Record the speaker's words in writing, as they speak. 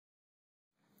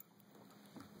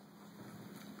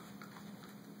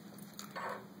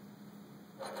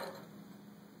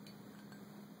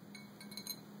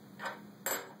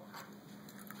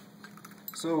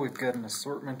So we've got an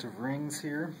assortment of rings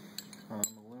here,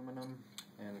 aluminum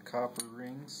and copper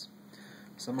rings.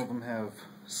 Some of them have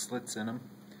slits in them,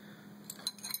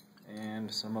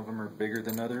 and some of them are bigger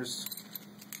than others.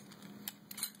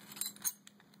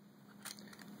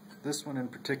 This one in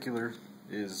particular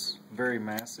is very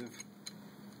massive,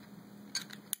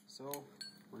 so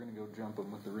we're going to go jump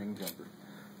them with the ring jumper.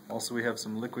 Also, we have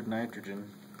some liquid nitrogen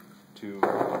to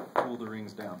cool the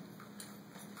rings down.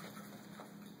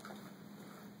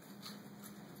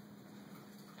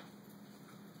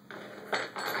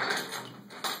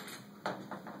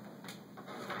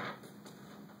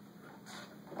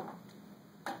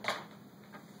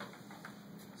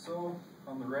 So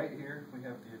on the right here we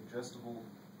have the adjustable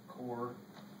core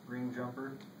ring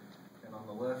jumper, and on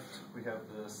the left we have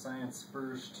the Science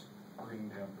First ring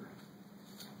jumper,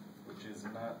 which is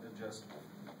not adjustable.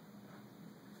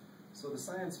 So the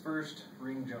Science First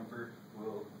ring jumper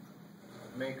will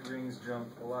make rings jump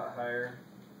a lot higher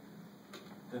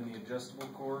than the adjustable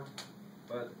core,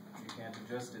 but you can't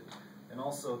adjust it. And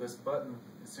also this button,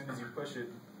 as soon as you push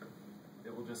it,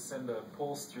 it will just send a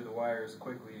pulse through the wires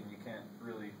quickly, and you can't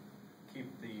really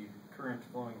keep the current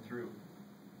flowing through.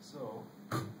 So,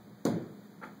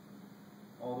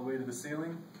 all the way to the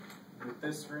ceiling with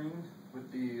this ring. With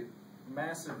the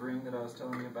massive ring that I was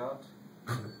telling you about,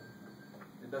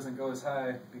 it doesn't go as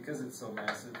high because it's so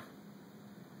massive.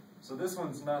 So this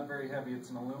one's not very heavy. It's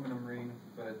an aluminum ring,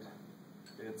 but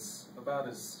it's about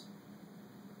as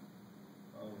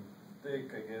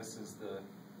thick, I guess, as the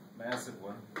massive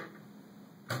one.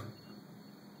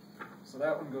 So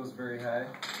that one goes very high.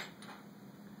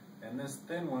 And this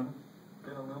thin one,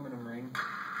 thin aluminum ring,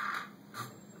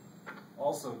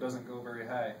 also doesn't go very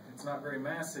high. It's not very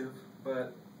massive,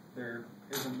 but there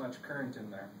isn't much current in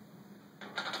there.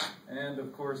 And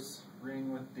of course,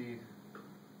 ring with the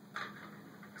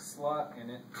slot in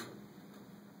it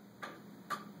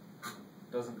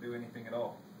doesn't do anything at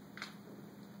all.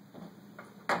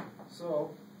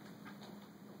 So,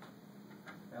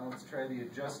 now let's try the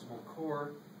adjustable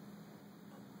core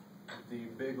with the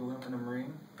big aluminum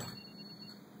ring,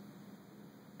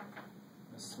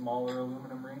 the smaller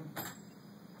aluminum ring,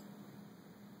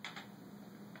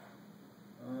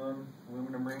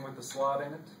 aluminum ring with the slot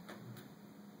in it,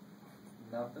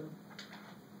 nothing,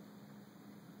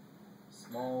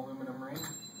 small aluminum ring.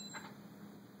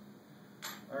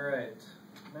 Alright,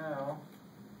 now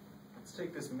let's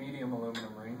take this medium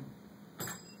aluminum ring,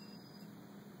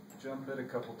 jump it a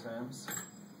couple times,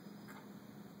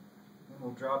 and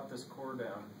we'll drop this core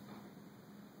down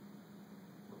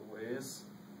a little ways.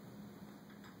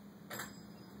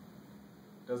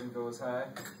 Doesn't go as high.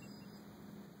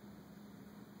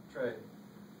 Try it.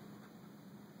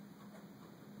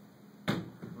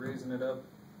 Raising it up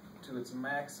to its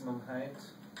maximum height.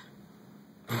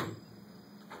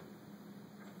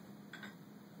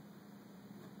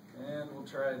 And we'll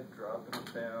try dropping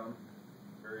it down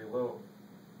very low.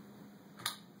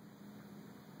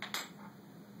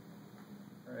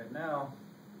 Alright, now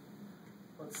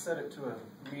let's set it to a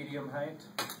medium height.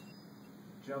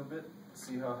 Jump it,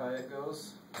 see how high it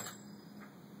goes.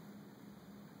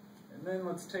 And then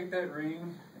let's take that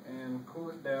ring and cool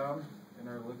it down in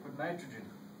our liquid nitrogen.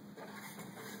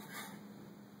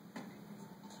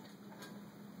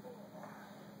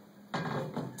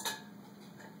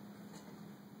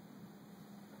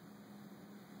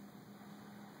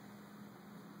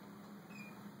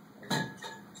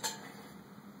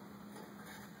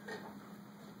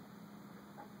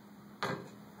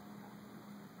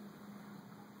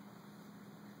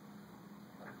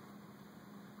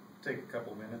 Take a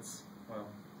couple minutes, well,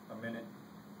 a minute.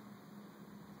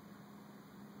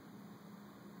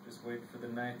 Just wait for the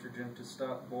nitrogen to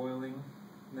stop boiling,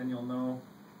 and then you'll know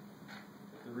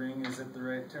the ring is at the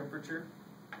right temperature.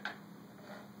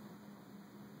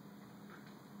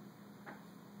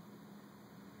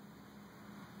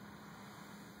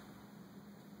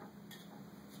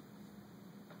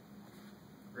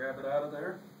 Grab it out of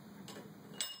there,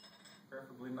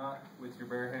 preferably not with your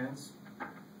bare hands.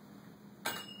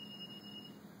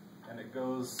 And it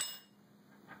goes,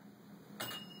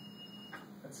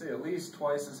 let's say, at least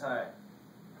twice as high.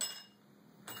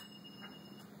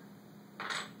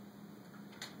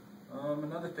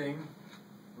 Another thing,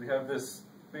 we have this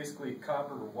basically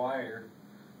copper wire,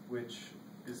 which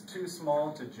is too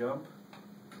small to jump.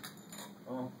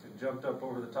 Oh, it jumped up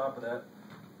over the top of that.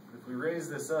 If we raise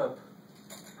this up,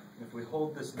 if we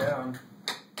hold this down,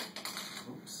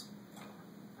 oops.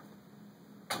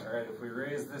 Alright, if we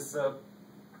raise this up,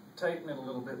 tighten it a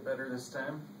little bit better this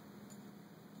time,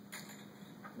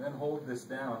 and then hold this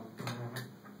down.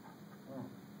 Oh,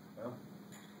 well,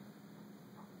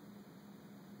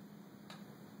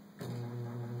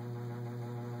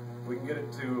 we can get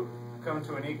it to come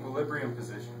to an equilibrium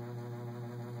position.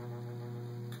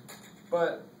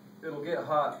 But it'll get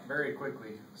hot very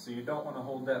quickly, so you don't want to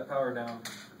hold that power down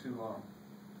for too long.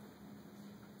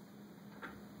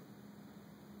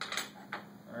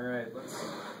 Alright, let's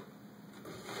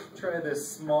try this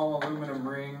small aluminum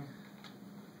ring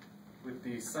with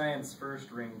the Science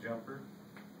First ring jumper.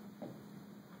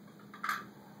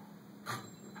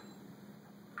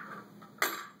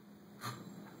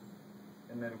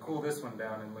 And then cool this one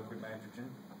down in liquid nitrogen,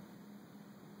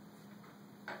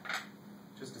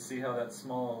 just to see how that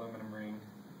small aluminum ring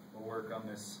will work on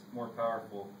this more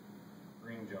powerful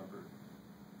ring jumper.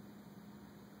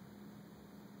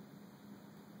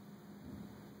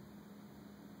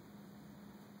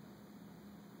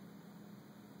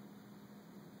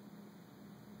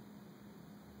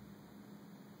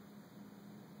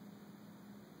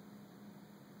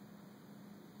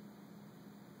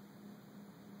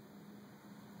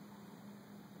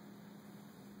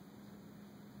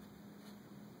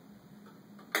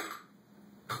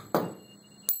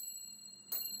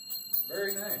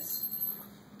 Very nice.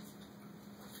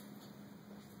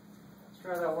 Let's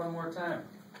try that one more time.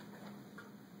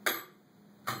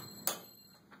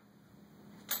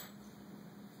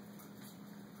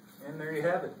 And there you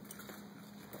have it.